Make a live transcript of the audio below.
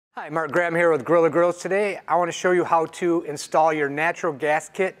Hi, Mark Graham here with Grilla Grills. Today I want to show you how to install your natural gas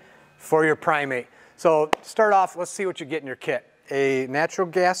kit for your Primate. So to start off, let's see what you get in your kit. A natural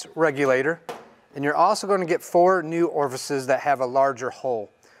gas regulator, and you're also going to get 4 new orifices that have a larger hole.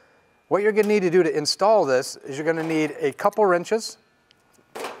 What you're going to need to do to install this is you're going to need a couple wrenches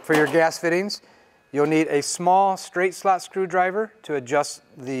for your gas fittings. You'll need a small straight slot screwdriver to adjust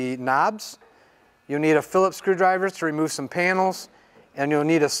the knobs. You'll need a Phillips screwdriver to remove some panels. And you'll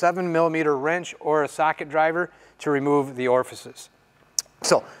need a 7mm wrench or a socket driver to remove the orifices.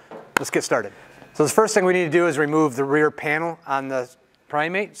 So let's get started. So the first thing we need to do is remove the rear panel on the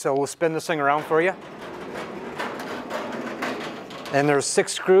Primate. So we'll spin this thing around for you. And there's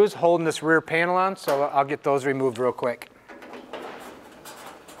 6 screws holding this rear panel on, so I'll get those removed real quick.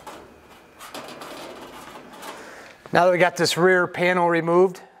 Now that we got this rear panel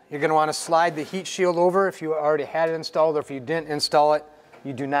removed, you're going to want to slide the heat shield over if you already had it installed, or if you didn't install it,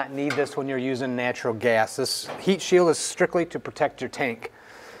 you do not need this when you're using natural gas. This heat shield is strictly to protect your tank.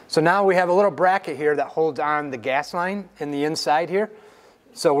 So now we have a little bracket here that holds on the gas line in the inside here.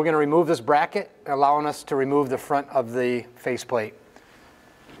 So we're going to remove this bracket, allowing us to remove the front of the faceplate.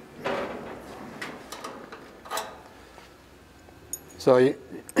 So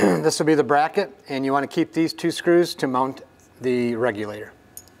this will be the bracket, and you want to keep these 2 screws to mount the regulator.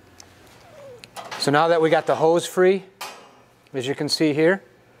 So now that we got the hose free, as you can see here,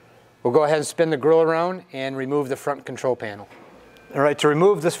 we'll go ahead and spin the grill around and remove the front control panel. All right, to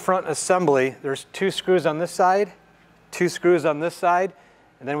remove this front assembly, there's 2 screws on this side, 2 screws on this side,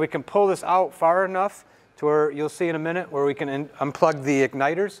 and then we can pull this out far enough to where you'll see in a minute where we can unplug the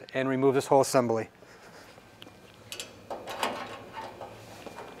igniters and remove this whole assembly.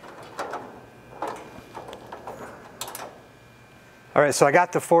 All right, so I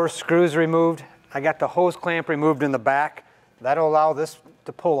got the 4 screws removed. I got the hose clamp removed in the back. That'll allow this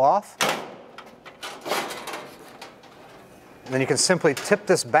to pull off. And then you can simply tip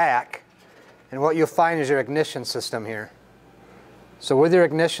this back, and what you'll find is your ignition system here. So with your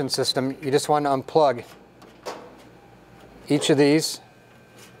ignition system, you just want to unplug each of these.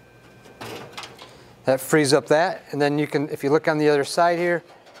 That frees up that, and then you can, if you look on the other side here,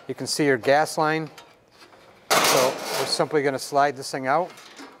 you can see your gas line. So we're simply going to slide this thing out.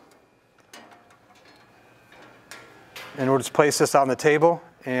 And we'll just place this on the table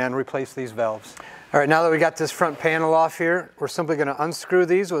and replace these valves. All right, now that we got this front panel off here, we're simply going to unscrew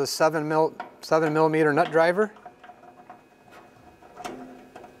these with a 7mm nut driver.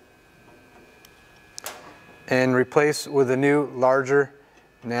 And replace with a new, larger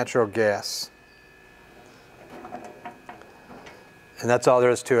natural gas. And that's all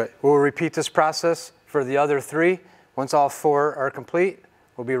there is to it. We'll repeat this process for the other 3. Once all 4 are complete,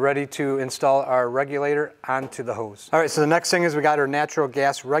 we'll be ready to install our regulator onto the hose. All right, so the next thing is we got our natural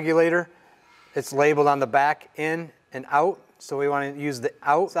gas regulator. It's labeled on the back, in and out. So we want to use the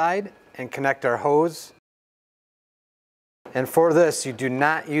outside and connect our hose. And for this, you do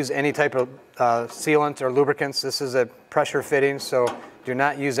not use any type of sealant or lubricants. This is a pressure fitting, so do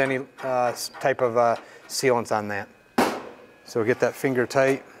not use any type of sealant on that. So we'll get that finger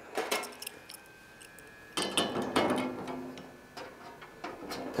tight.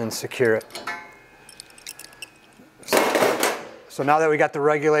 And secure it. So now that we got the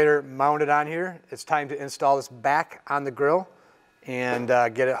regulator mounted on here, it's time to install this back on the grill and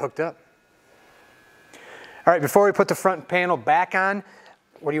get it hooked up. All right, before we put the front panel back on,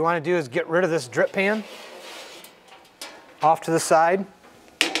 what you want to do is get rid of this drip pan off to the side.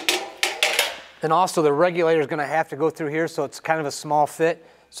 And also the regulator is going to have to go through here, so it's kind of a small fit.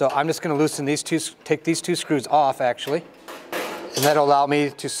 So I'm just going to loosen these 2, take these 2 screws off actually. And that'll allow me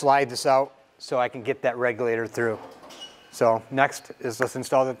to slide this out so I can get that regulator through. So next is let's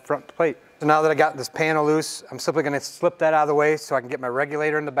install the front plate. So now that I got this panel loose, I'm simply going to slip that out of the way so I can get my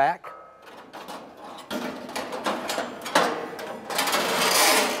regulator in the back.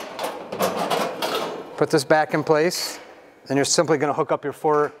 Put this back in place. Then you're simply going to hook up your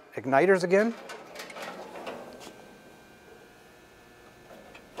 4 igniters again.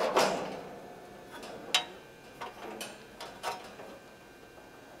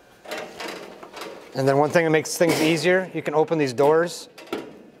 And then one thing that makes things easier, you can open these doors,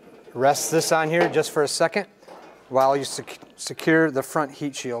 rest this on here just for a second while you secure the front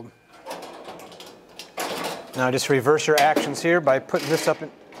heat shield. Now just reverse your actions here by putting this up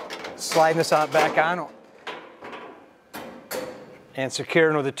and sliding this back on and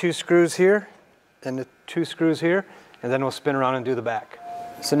securing with the 2 screws here and the 2 screws here, and then we'll spin around and do the back.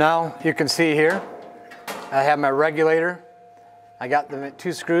 So now you can see here, I have my regulator. I got the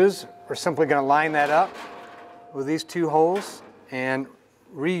 2 screws. We're simply going to line that up with these 2 holes and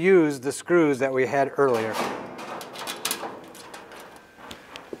reuse the screws that we had earlier.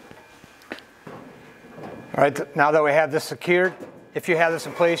 All right, now that we have this secured, if you have this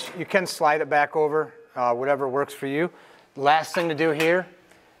in place, you can slide it back over, whatever works for you. Last thing to do here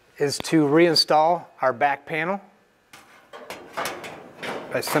is to reinstall our back panel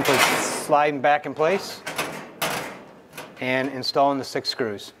by simply sliding back in place and installing the 6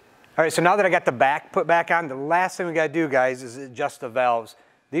 screws. All right, so now that I got the back put back on, the last thing we got to do, guys, is adjust the valves.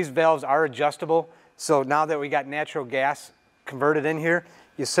 These valves are adjustable, so now that we got natural gas converted in here,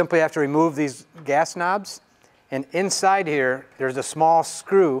 you simply have to remove these gas knobs, and inside here there's a small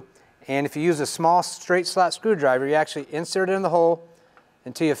screw, and if you use a small straight slot screwdriver, you actually insert it in the hole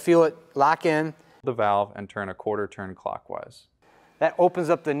until you feel it lock in the valve and turn a quarter turn clockwise. That opens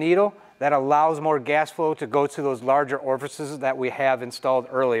up the needle. That allows more gas flow to go to those larger orifices that we have installed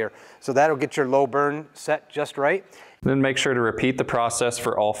earlier. So that'll get your low burn set just right. Then make sure to repeat the process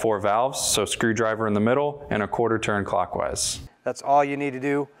for all 4 valves, so screwdriver in the middle and a quarter turn clockwise. That's all you need to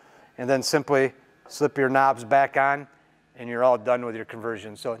do, and then simply slip your knobs back on and you're all done with your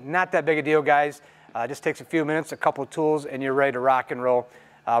conversion. So not that big a deal, guys. Just takes a few minutes, a couple tools, and you're ready to rock and roll.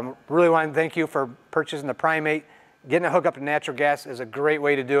 Really want to thank you for purchasing the Primate. Getting it hooked up to natural gas is a great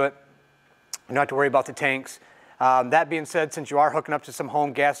way to do it. You don't have to worry about the tanks. That being said, since you are hooking up to some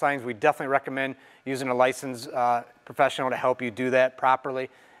home gas lines, we definitely recommend using a licensed professional to help you do that properly.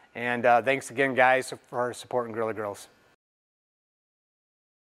 And thanks again, guys, for supporting Grilla Grills.